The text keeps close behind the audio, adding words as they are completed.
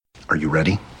Are you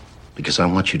ready? Because I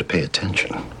want you to pay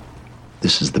attention.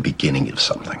 This is the beginning of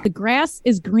something. The grass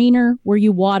is greener where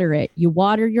you water it. You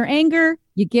water your anger,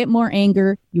 you get more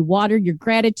anger. You water your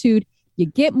gratitude, you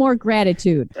get more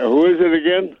gratitude. Who is it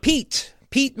again? Pete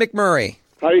McMurray.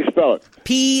 How do you spell it?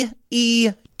 P-E-T-E.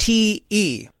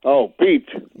 Oh, Pete.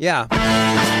 Yeah.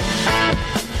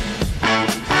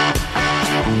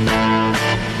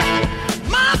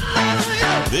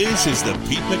 This is the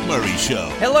Pete McMurray Show.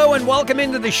 Hello and welcome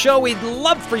into the show. We'd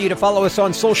love for you to follow us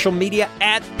on social media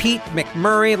at Pete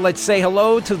McMurray. Let's say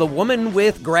hello to the woman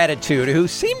with gratitude who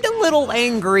seemed a little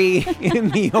angry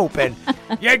in the open.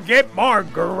 You get more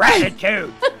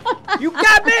gratitude. You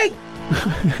got me.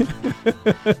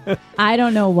 I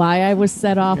don't know why I was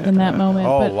set off in that moment.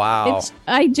 Oh, but wow.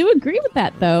 I do agree with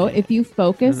that, though. If you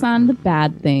focus on the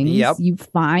bad things, Yep. you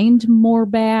find more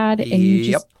bad and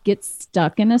you just get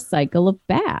stuck in a cycle of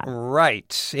bad.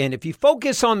 Right. And if you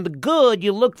focus on the good,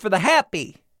 you look for the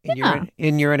happy.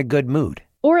 And, you're in a good mood.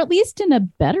 Or at least in a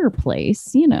better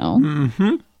place, you know.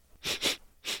 Mm-hmm.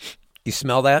 You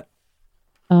smell that?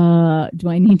 Do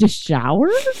I need to shower?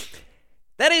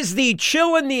 That is the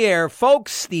chill in the air,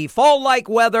 folks, the fall-like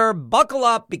weather. Buckle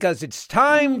up because it's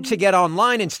time to get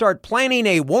online and start planning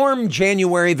a warm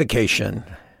January vacation.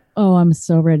 Oh, I'm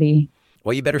so ready.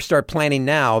 Well, you better start planning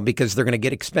now because they're going to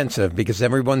get expensive because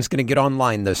everyone's going to get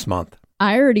online this month.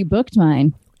 I already booked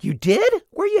mine. You did?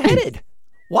 Where are you headed?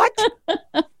 What?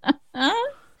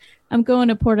 I'm going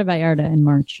to Puerto Vallarta in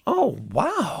March. Oh,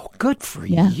 wow. Good for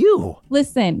you.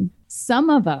 Listen, some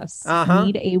of us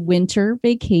need a winter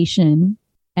vacation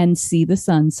and see the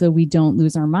sun so we don't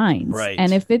lose our minds. Right.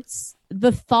 And if it's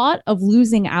the thought of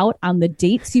losing out on the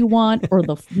dates you want or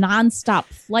the nonstop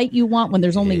flight you want when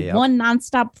there's only one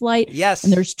nonstop flight. Yes.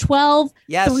 And there's 12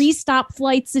 Yes. 3-stop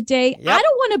flights a day. Yep. I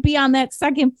don't want to be on that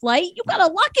second flight. You got to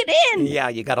lock it in. Yeah,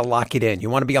 you got to lock it in. You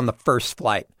want to be on the first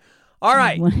flight. All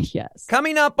right. Yes.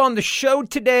 Coming up on the show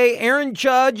today, Aaron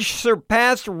Judge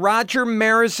surpassed Roger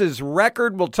Maris's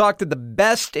record. We'll talk to the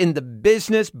best in the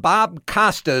business. Bob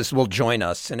Costas will join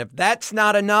us. And if that's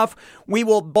not enough, we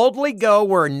will boldly go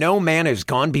where no man has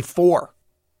gone before.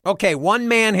 Okay, one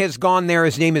man has gone there.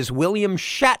 His name is William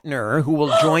Shatner, who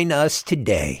will join us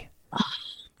today.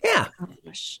 Yeah.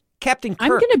 Captain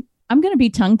Kirk. I'm gonna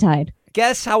be tongue-tied.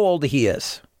 Guess how old he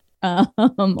is.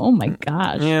 Oh my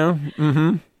gosh. Yeah.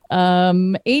 Mm-hmm.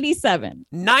 87.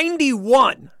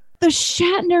 91. The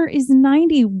Shatner is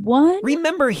 91?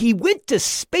 Remember, he went to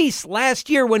space last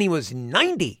year when he was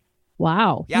 90.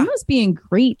 Wow. Yeah. He must be in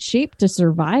great shape to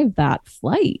survive that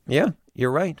flight. Yeah,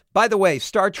 you're right. By the way,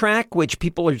 Star Trek, which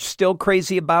people are still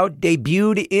crazy about,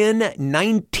 debuted in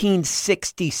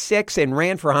 1966 and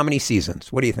ran for how many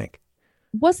seasons? What do you think?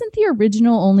 Wasn't the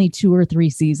original only 2 or 3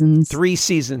 seasons? 3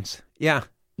 seasons. Yeah.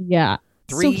 Yeah.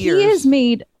 3 so years. He has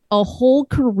made a whole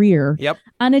career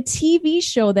on a TV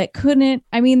show that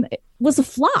was a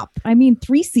flop.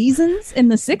 3 seasons in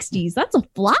the 60s. That's a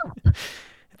flop.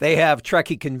 They have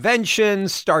Trekkie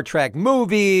conventions, Star Trek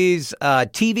movies,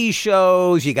 TV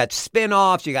shows. You got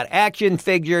spin-offs. You got action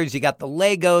figures. You got the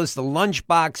Legos, the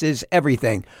lunchboxes,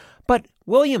 everything. But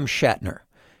William Shatner,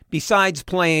 besides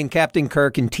playing Captain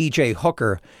Kirk and T.J.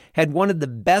 Hooker, had one of the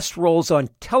best roles on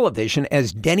television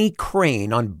as Denny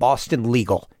Crane on Boston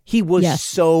Legal. He was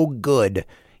so good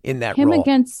in that role. Him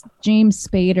against James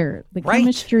Spader. The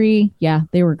chemistry,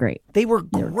 they were great. They were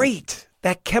great.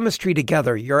 That chemistry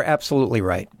together, you're absolutely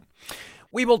right.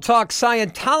 We will talk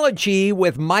Scientology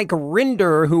with Mike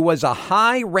Rinder, who was a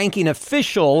high-ranking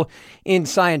official in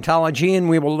Scientology, and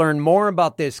we will learn more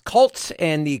about this cult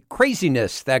and the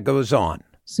craziness that goes on.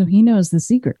 So he knows the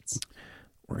secrets.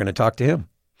 We're going to talk to him.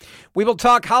 We will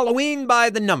talk Halloween by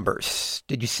the numbers.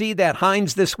 Did you see that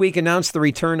Heinz this week announced the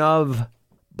return of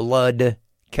blood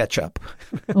ketchup?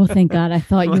 Oh, thank God. I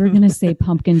thought you were going to say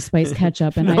pumpkin spice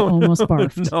ketchup, and I almost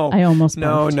barfed. I almost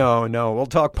barfed. No. We'll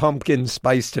talk pumpkin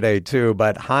spice today, too,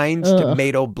 but Heinz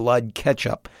tomato blood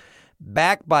ketchup.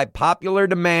 Backed by popular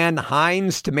demand,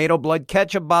 Heinz tomato blood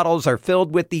ketchup bottles are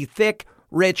filled with the thick,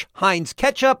 rich Heinz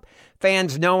ketchup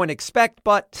fans know and expect,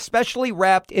 but specially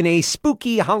wrapped in a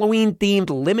spooky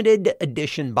Halloween-themed limited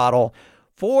edition bottle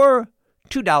for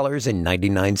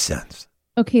 $2.99.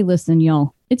 Okay, listen,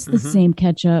 y'all. It's the same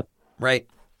ketchup. Right.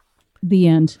 The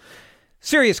end.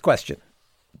 Serious question.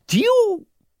 Do you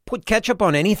put ketchup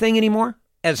on anything anymore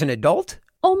as an adult?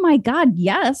 Oh, my God,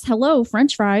 yes. Hello,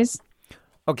 French fries.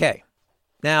 Okay.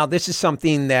 Now, this is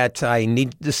something that I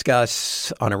need to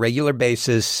discuss on a regular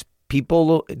basis.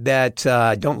 People that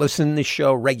don't listen to the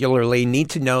show regularly need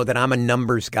to know that I'm a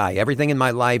numbers guy. Everything in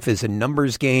my life is a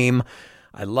numbers game.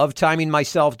 I love timing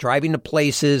myself, driving to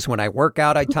places. When I work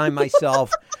out, I time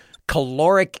myself.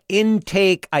 caloric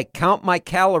intake. I count my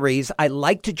calories. I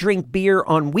like to drink beer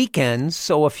on weekends.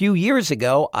 So a few years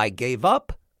ago, I gave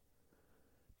up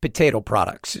potato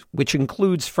products, which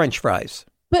includes French fries.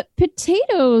 But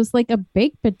potatoes, like a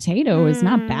baked potato, is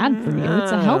not bad for you.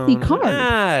 It's a healthy carb.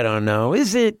 I don't know.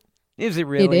 Is it? Is it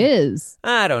really? It is.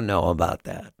 I don't know about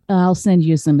that. I'll send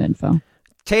you some info.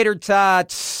 Tater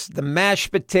tots, the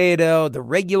mashed potato, the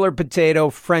regular potato,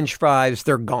 French fries,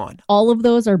 they're gone. All of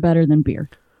those are better than beer.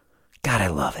 God, I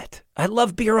love it. I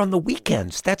love beer on the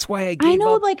weekends. That's why I gave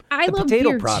up I the love potato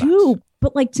beer products. too.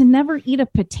 But like to never eat a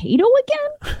potato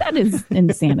again? That is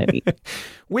insanity.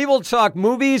 We will talk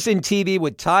movies and TV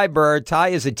with Ty Burr. Ty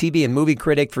is a TV and movie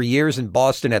critic for years in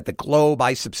Boston at the Globe.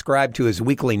 I subscribe to his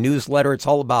weekly newsletter. It's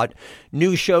all about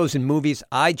new shows and movies.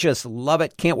 I just love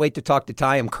it. Can't wait to talk to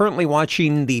Ty. I'm currently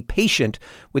watching The Patient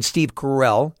with Steve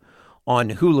Carell on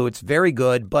Hulu. It's very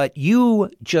good. But you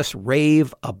just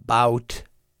rave about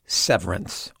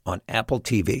Severance on Apple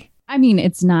TV. I mean,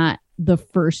 it's not the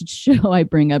first show I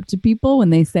bring up to people when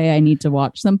they say I need to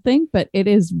watch something, but it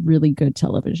is really good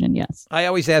television, yes. I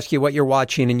always ask you what you're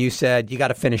watching, and you said you got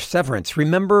to finish Severance.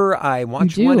 Remember, I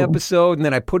watched one episode, and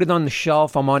then I put it on the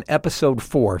shelf. I'm on episode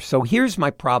 4. So here's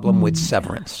my problem with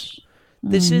Severance.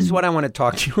 This is what I want to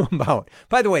talk to you about.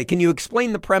 By the way, can you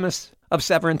explain the premise of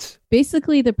Severance?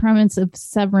 Basically, the premise of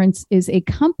Severance is a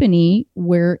company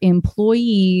where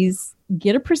employees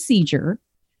get a procedure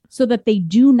so that they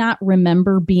do not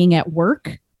remember being at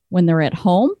work when they're at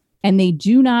home, and they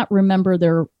do not remember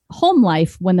their home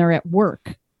life when they're at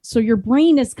work. So your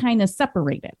brain is kind of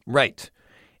separated. Right.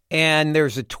 And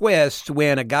there's a twist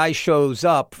when a guy shows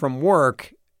up from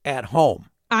work at home.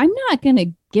 I'm not going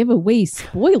to give away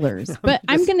spoilers, but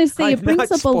I'm going to say it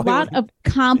brings up a lot of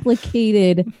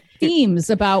complicated themes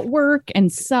about work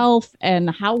and self and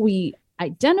how we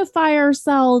identify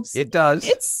ourselves. It does.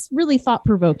 It's really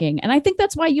thought-provoking, and I think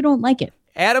that's why you don't like it.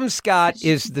 Adam Scott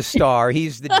is the star.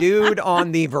 He's the dude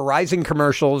on the Verizon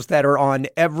commercials that are on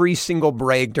every single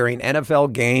break during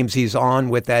NFL games. He's on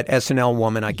with that SNL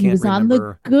woman. I can't remember. He was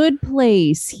on The Good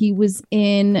Place. He was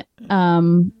in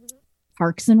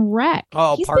Parks and Rec.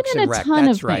 Oh, He's Parks been in and Rec. A ton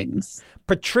That's of right. Things.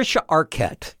 Patricia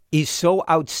Arquette is so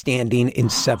outstanding in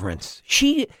Severance.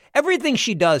 Everything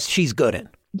she does, she's good in.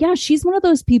 Yeah, she's one of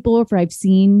those people, if I've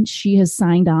seen she has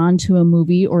signed on to a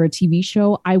movie or a TV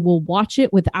show, I will watch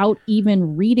it without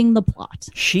even reading the plot.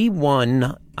 She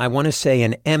won, I want to say,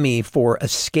 an Emmy for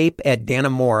Escape at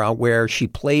Dannemora, where she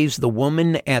plays the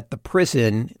woman at the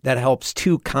prison that helps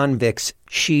 2 convicts.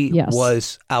 She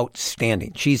was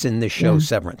outstanding. She's in the show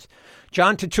Severance.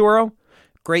 John Turturro,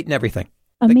 great in everything.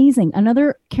 Amazing.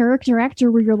 Another character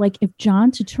actor where you're like, if John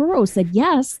Turturro said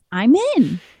yes, I'm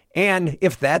in. And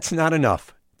if that's not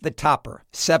enough, the topper,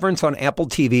 Severance on Apple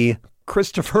TV,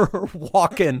 Christopher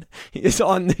Walken is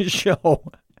on the show.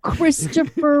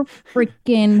 Christopher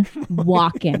freaking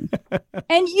Walken.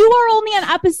 And you are only on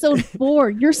episode 4.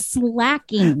 You're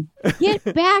slacking.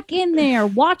 Get back in there.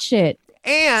 Watch it.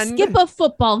 And skip a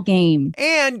football game.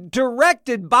 And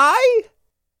directed by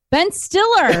Ben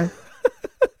Stiller.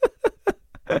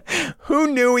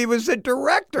 Who knew he was a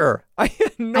director? I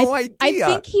had no idea. I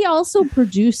think he also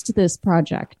produced this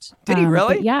project. Did he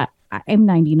really? Yeah, I'm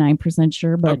 99%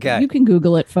 sure, but you can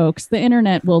Google it, folks. The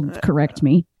internet will correct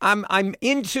me. I'm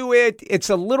into it. It's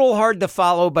a little hard to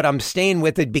follow, but I'm staying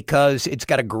with it because it's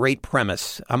got a great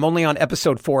premise. I'm only on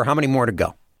episode 4. How many more to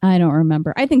go? I don't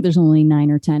remember. I think there's only 9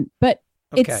 or 10, but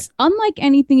it's unlike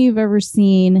anything you've ever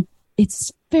seen. It's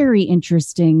very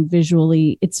interesting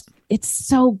visually. It's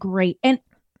so great. And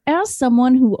as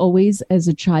someone who always, as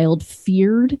a child,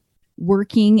 feared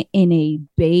working in a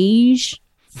beige,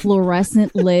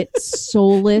 fluorescent lit,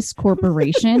 soulless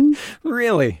corporation.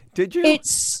 Really? Did you?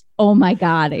 Oh my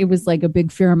God. It was like a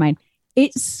big fear of mine.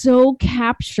 It so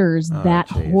captures that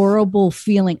horrible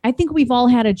feeling. I think we've all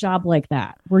had a job like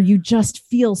that where you just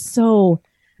feel so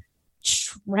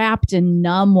trapped and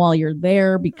numb while you're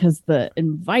there because the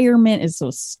environment is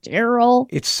so sterile.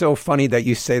 It's so funny that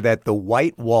you say that. The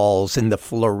white walls and the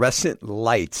fluorescent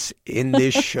lights in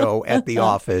this show at the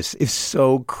office is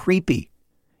so creepy.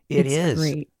 It's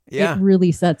great. Yeah. It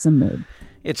really sets a mood.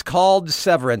 It's called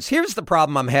Severance. Here's the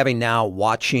problem I'm having now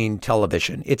watching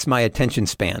television. It's my attention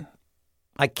span.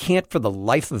 I can't for the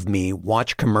life of me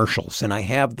watch commercials. And I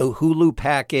have the Hulu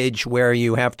package where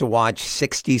you have to watch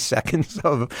 60 seconds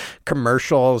of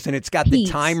commercials. And it's got the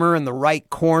timer in the right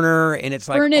corner. And it's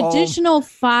like, for an additional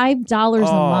 $5 a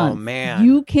month, man,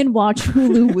 you can watch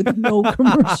Hulu with no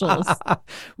commercials.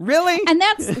 Really? And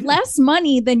that's less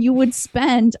money than you would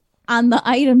spend on the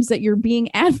items that you're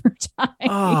being advertised.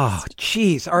 Oh,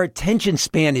 geez. Our attention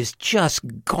span is just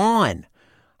gone.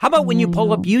 How about when you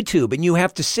pull up YouTube and you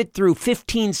have to sit through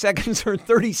 15 seconds or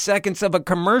 30 seconds of a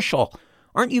commercial?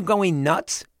 Aren't you going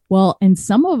nuts? Well, and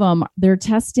some of them, they're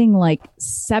testing like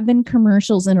 7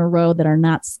 commercials in a row that are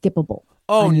not skippable.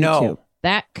 Oh, no. YouTube.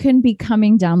 That can be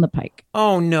coming down the pike.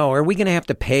 Oh, no. Are we going to have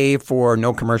to pay for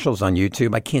no commercials on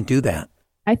YouTube? I can't do that.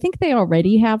 I think they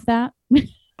already have that.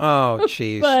 Oh,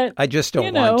 jeez. I just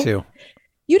don't want to.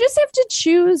 You just have to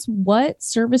choose what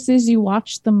services you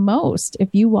watch the most. If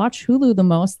you watch Hulu the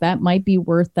most, that might be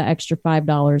worth the extra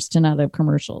 $5 to not have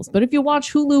commercials. But if you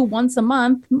watch Hulu once a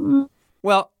month...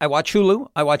 Well, I watch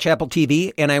Hulu, I watch Apple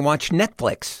TV, and I watch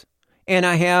Netflix. And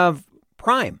I have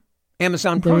Prime,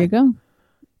 Amazon Prime. There you go.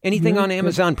 Anything on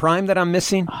Amazon Prime that I'm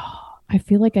missing? Oh, I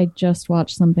feel like I just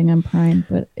watched something on Prime,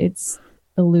 but it's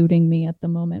eluding me at the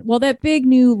moment. Well, that big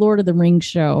new Lord of the Rings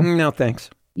show. No, thanks.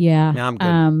 Yeah. No, I'm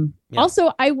good. Yeah.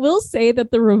 Also, I will say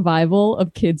that the revival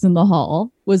of Kids in the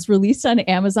Hall was released on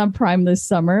Amazon Prime this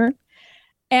summer,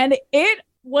 and it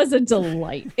was a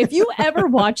delight. If you ever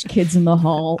watch Kids in the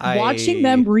Hall, watching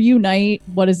them reunite,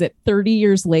 30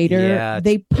 years later,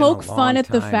 they poke fun at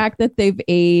the fact that they've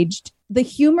aged. The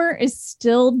humor is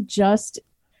still just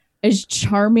as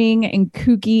charming and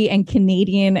kooky and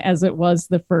Canadian as it was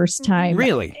the first time.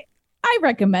 Really? I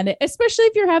recommend it, especially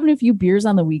if you're having a few beers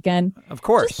on the weekend. Of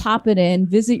course. Just pop it in,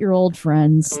 visit your old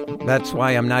friends. That's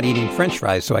why I'm not eating French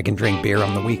fries, so I can drink beer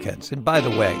on the weekends. And by the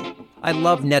way, I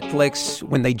love Netflix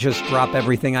when they just drop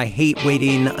everything. I hate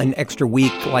waiting an extra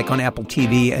week like on Apple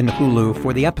TV and Hulu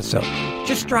for the episode.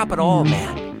 Just drop it all,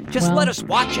 man. Just let us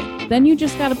watch it. Then you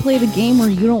just got to play the game where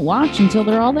you don't watch until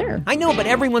they're all there. I know, but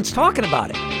everyone's talking about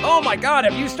it. Oh, my God,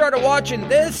 have you started watching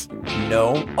this?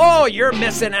 No. Oh, you're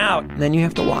missing out. And then you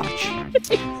have to watch.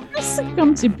 You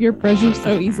succumb to peer pressure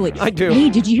so easily. I do. Hey,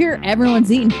 did you hear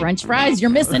everyone's eating French fries?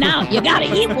 You're missing out. You got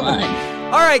to eat one.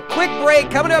 All right, quick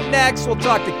break. Coming up next, we'll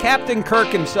talk to Captain Kirk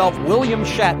himself, William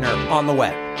Shatner, on the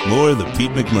way. More of the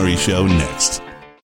Pete McMurray Show next.